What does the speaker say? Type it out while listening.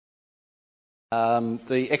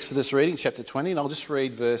The Exodus reading, chapter 20, and I'll just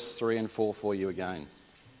read verse 3 and 4 for you again.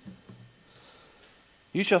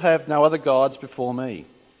 You shall have no other gods before me.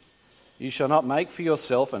 You shall not make for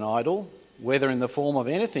yourself an idol, whether in the form of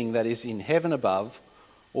anything that is in heaven above,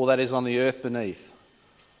 or that is on the earth beneath,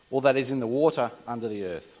 or that is in the water under the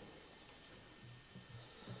earth.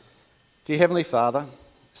 Dear Heavenly Father,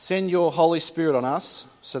 send your Holy Spirit on us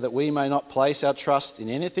so that we may not place our trust in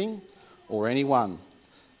anything or anyone,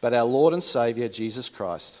 but our Lord and Saviour, Jesus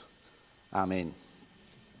Christ. Amen.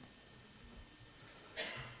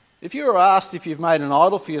 If you were asked if you've made an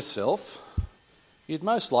idol for yourself, you'd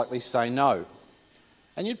most likely say no.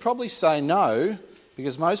 And you'd probably say no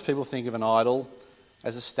because most people think of an idol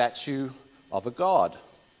as a statue of a god.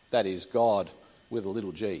 That is, God with a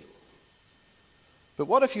little g. But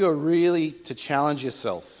what if you were really to challenge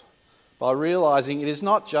yourself by realising it is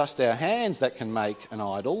not just our hands that can make an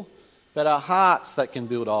idol, but our hearts that can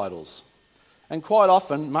build idols, and quite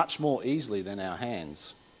often much more easily than our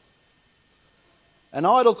hands. An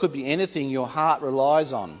idol could be anything your heart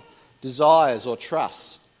relies on, desires or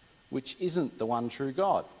trusts, which isn't the one true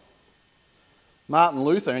God. Martin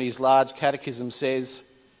Luther in his large catechism says,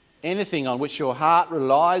 "Anything on which your heart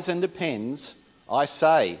relies and depends, I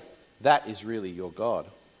say, that is really your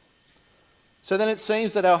God." So then it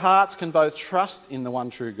seems that our hearts can both trust in the one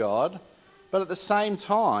true God, but at the same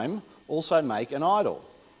time also make an idol.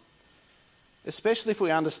 Especially if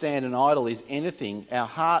we understand an idol is anything our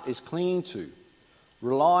heart is clinging to,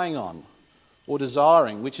 relying on, or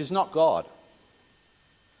desiring, which is not God.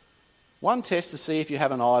 One test to see if you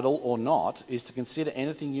have an idol or not is to consider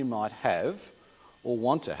anything you might have or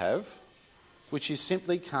want to have, which you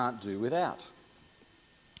simply can't do without.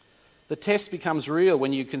 The test becomes real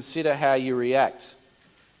when you consider how you react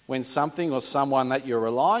when something or someone that you're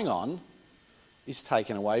relying on is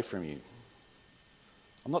taken away from you.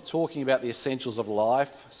 I'm not talking about the essentials of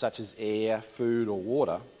life, such as air, food or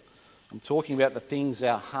water. I'm talking about the things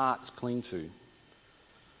our hearts cling to,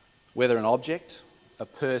 whether an object, a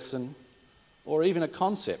person, or even a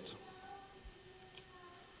concept.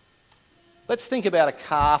 Let's think about a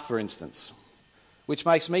car, for instance, which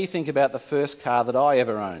makes me think about the first car that I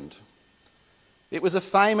ever owned. It was a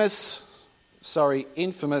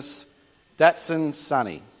infamous Datsun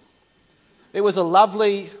Sunny. It was a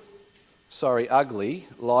ugly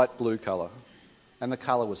light blue colour, and the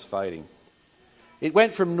colour was fading. It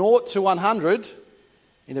went from 0 to 100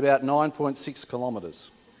 in about 9.6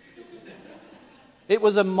 kilometres. It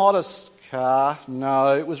was a modest car.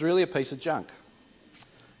 No, it was really a piece of junk.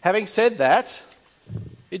 Having said that,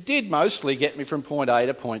 it did mostly get me from point A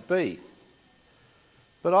to point B.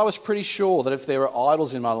 But I was pretty sure that if there were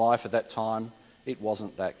idols in my life at that time, it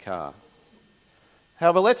wasn't that car.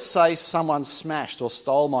 However, let's say someone smashed or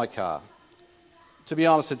stole my car. To be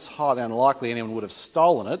honest, it's highly unlikely anyone would have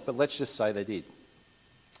stolen it, but let's just say they did.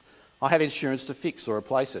 I had insurance to fix or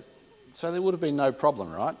replace it, so there would have been no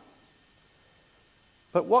problem, right?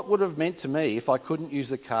 But what would it have meant to me if I couldn't use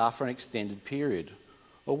the car for an extended period?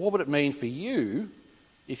 Or what would it mean for you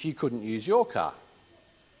if you couldn't use your car?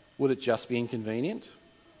 Would it just be inconvenient?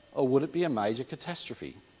 Or would it be a major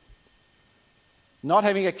catastrophe? Not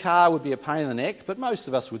having a car would be a pain in the neck, but most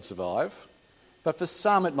of us would survive. But for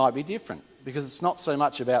some it might be different, because it's not so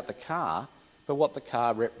much about the car, but what the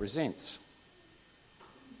car represents.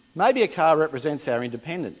 Maybe a car represents our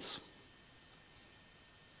independence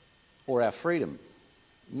or our freedom.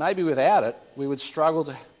 Maybe without it, we would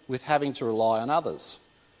struggle with having to rely on others.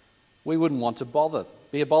 We wouldn't want to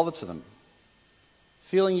be a bother to them.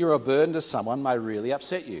 Feeling you're a burden to someone may really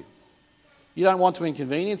upset you. You don't want to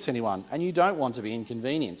inconvenience anyone, and you don't want to be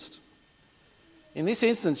inconvenienced. In this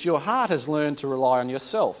instance, your heart has learned to rely on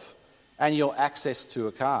yourself and your access to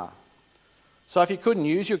a car. So if you couldn't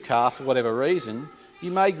use your car for whatever reason,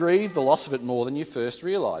 you may grieve the loss of it more than you first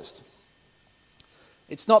realised.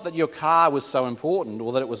 It's not that your car was so important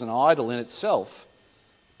or that it was an idol in itself,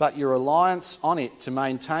 but your reliance on it to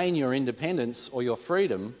maintain your independence or your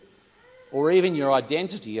freedom, or even your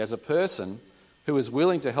identity as a person who is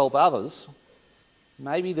willing to help others.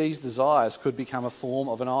 Maybe these desires could become a form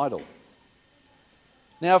of an idol.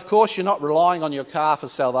 Now, of course, you're not relying on your car for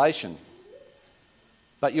salvation,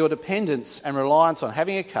 but your dependence and reliance on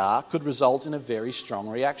having a car could result in a very strong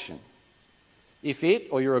reaction if it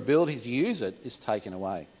or your ability to use it is taken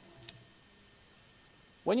away.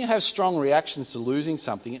 When you have strong reactions to losing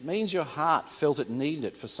something, it means your heart felt it needed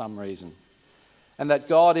it for some reason, and that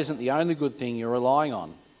God isn't the only good thing you're relying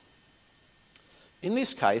on. In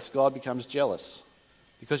this case, God becomes jealous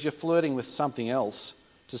because you're flirting with something else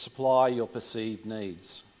to supply your perceived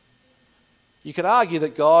needs. You could argue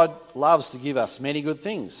that God loves to give us many good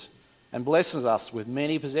things, and blesses us with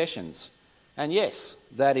many possessions. And yes,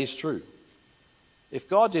 that is true. If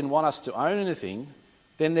God didn't want us to own anything,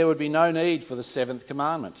 then there would be no need for the 7th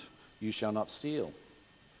commandment, you shall not steal.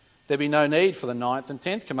 There'd be no need for the 9th and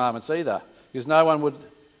 10th commandments either, because no one would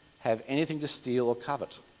have anything to steal or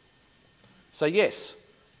covet. So yes,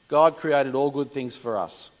 God created all good things for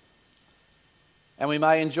us, and we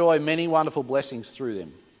may enjoy many wonderful blessings through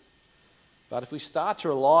them. But if we start to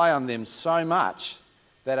rely on them so much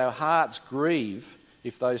that our hearts grieve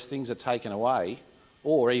if those things are taken away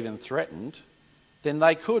or even threatened, then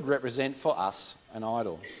they could represent for us an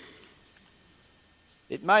idol.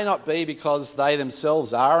 It may not be because they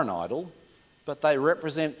themselves are an idol, but they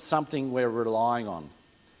represent something we're relying on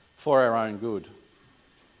for our own good.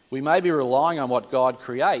 We may be relying on what God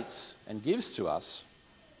creates and gives to us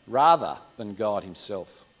rather than God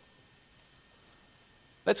himself.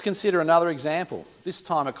 Let's consider another example, this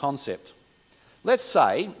time a concept. Let's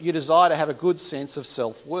say you desire to have a good sense of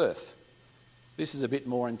self-worth. This is a bit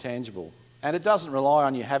more intangible, and it doesn't rely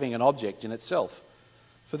on you having an object in itself.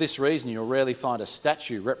 For this reason, you'll rarely find a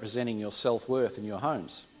statue representing your self-worth in your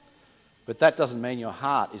homes. But that doesn't mean your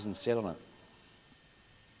heart isn't set on it.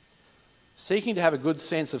 Seeking to have a good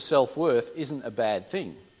sense of self-worth isn't a bad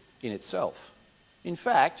thing in itself. In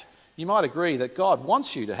fact, you might agree that God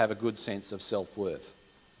wants you to have a good sense of self-worth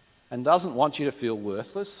and doesn't want you to feel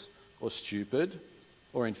worthless or stupid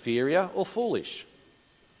or inferior or foolish.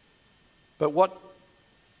 But what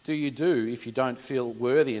do you do if you don't feel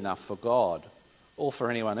worthy enough for God or for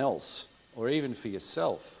anyone else or even for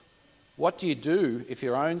yourself? What do you do if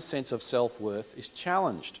your own sense of self-worth is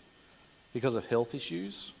challenged because of health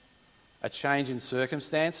issues, a change in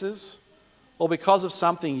circumstances, or because of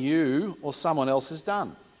something you or someone else has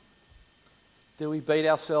done? Do we beat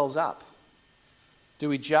ourselves up? Do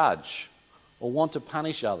we judge or want to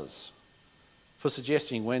punish others for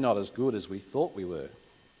suggesting we're not as good as we thought we were?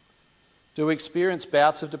 Do we experience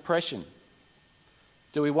bouts of depression?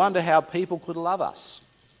 Do we wonder how people could love us?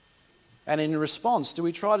 And in response, do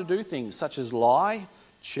we try to do things such as lie,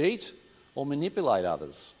 cheat, or manipulate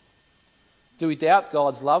others? Do we doubt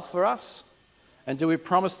God's love for us? And do we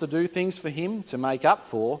promise to do things for him to make up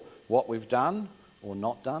for what we've done or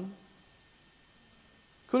not done?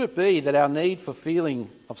 Could it be that our need for feeling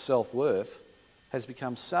of self-worth has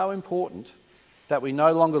become so important that we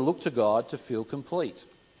no longer look to God to feel complete?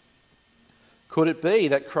 Could it be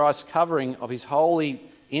that Christ's covering of his holy,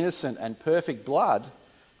 innocent and perfect blood,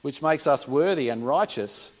 which makes us worthy and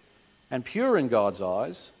righteous and pure in God's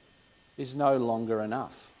eyes, is no longer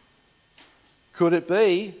enough? Could it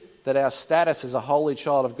be that our status as a holy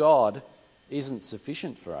child of God isn't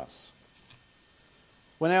sufficient for us?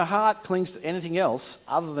 When our heart clings to anything else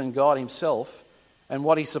other than God himself and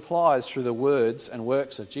what he supplies through the words and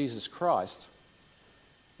works of Jesus Christ,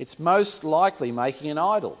 it's most likely making an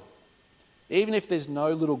idol, even if there's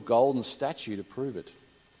no little golden statue to prove it.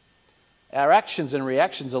 Our actions and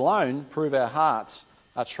reactions alone prove our hearts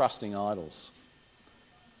are trusting idols.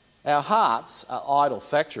 Our hearts are idol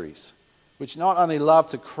factories, which not only love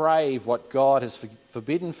to crave what God has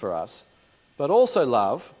forbidden for us, but also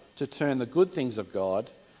love to turn the good things of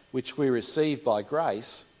God, which we receive by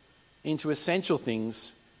grace, into essential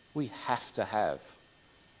things we have to have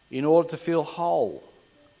in order to feel whole,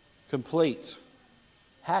 complete,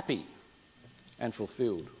 happy, and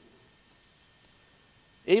fulfilled.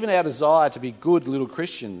 Even our desire to be good little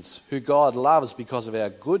Christians who God loves because of our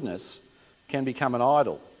goodness can become an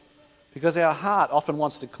idol, because our heart often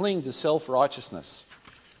wants to cling to self-righteousness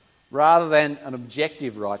rather than an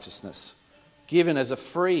objective righteousness given as a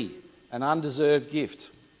free and undeserved gift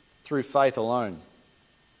through faith alone.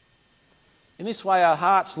 In this way, our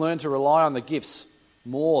hearts learn to rely on the gifts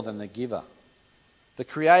more than the giver. The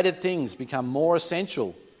created things become more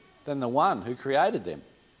essential than the one who created them.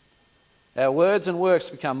 Our words and works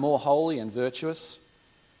become more holy and virtuous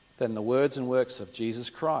than the words and works of Jesus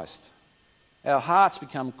Christ. Our hearts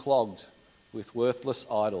become clogged with worthless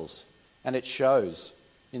idols, and it shows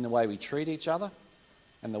in the way we treat each other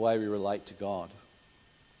and the way we relate to God.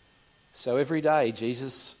 So every day,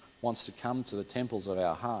 Jesus wants to come to the temples of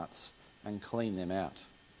our hearts and clean them out.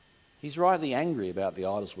 He's rightly angry about the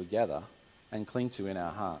idols we gather and cling to in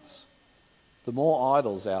our hearts. The more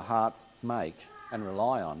idols our hearts make and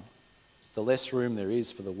rely on, the less room there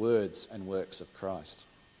is for the words and works of Christ.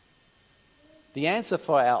 The answer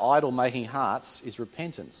for our idol-making hearts is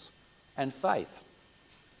repentance and faith.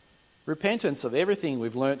 Repentance of everything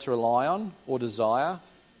we've learnt to rely on or desire,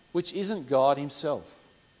 which isn't God himself.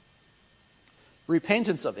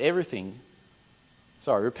 Repentance of the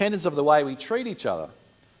way we treat each other,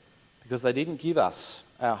 because they didn't give us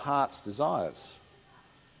our heart's desires.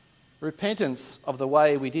 Repentance of the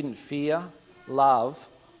way we didn't fear, love,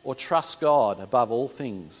 or trust God above all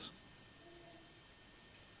things.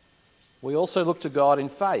 We also look to God in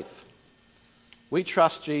faith. We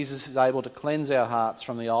trust Jesus is able to cleanse our hearts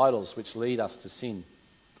from the idols which lead us to sin.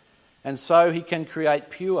 And so he can create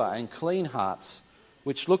pure and clean hearts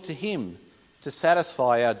which look to him to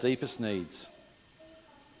satisfy our deepest needs.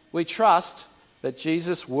 We trust that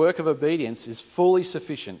Jesus' work of obedience is fully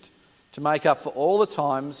sufficient to make up for all the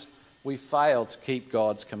times we fail to keep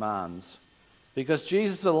God's commands, because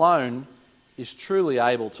Jesus alone is truly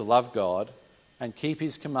able to love God and keep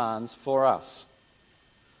his commands for us.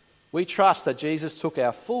 We trust that Jesus took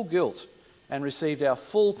our full guilt and received our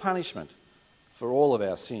full punishment for all of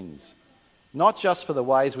our sins, not just for the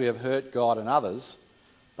ways we have hurt God and others,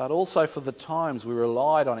 but also for the times we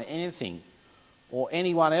relied on anything or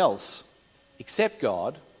anyone else except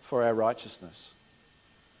God for our righteousness.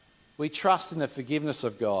 We trust in the forgiveness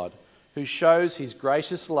of God, who shows his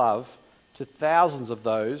gracious love to thousands of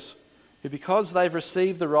those who, because they've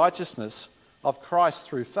received the righteousness of Christ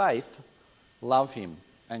through faith, love him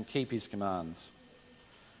and keep his commands.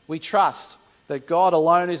 We trust that God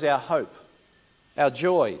alone is our hope, our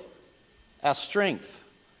joy, our strength,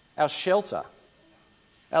 our shelter,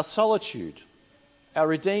 our solitude, our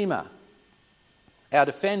Redeemer, our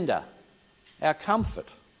Defender, our comfort,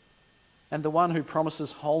 and the one who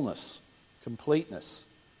promises wholeness, completeness,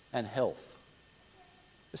 and health,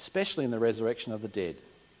 especially in the resurrection of the dead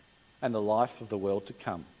and the life of the world to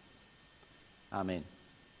come. Amen.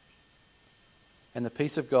 And the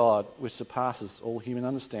peace of God, which surpasses all human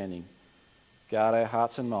understanding, guard our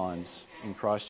hearts and minds in Christ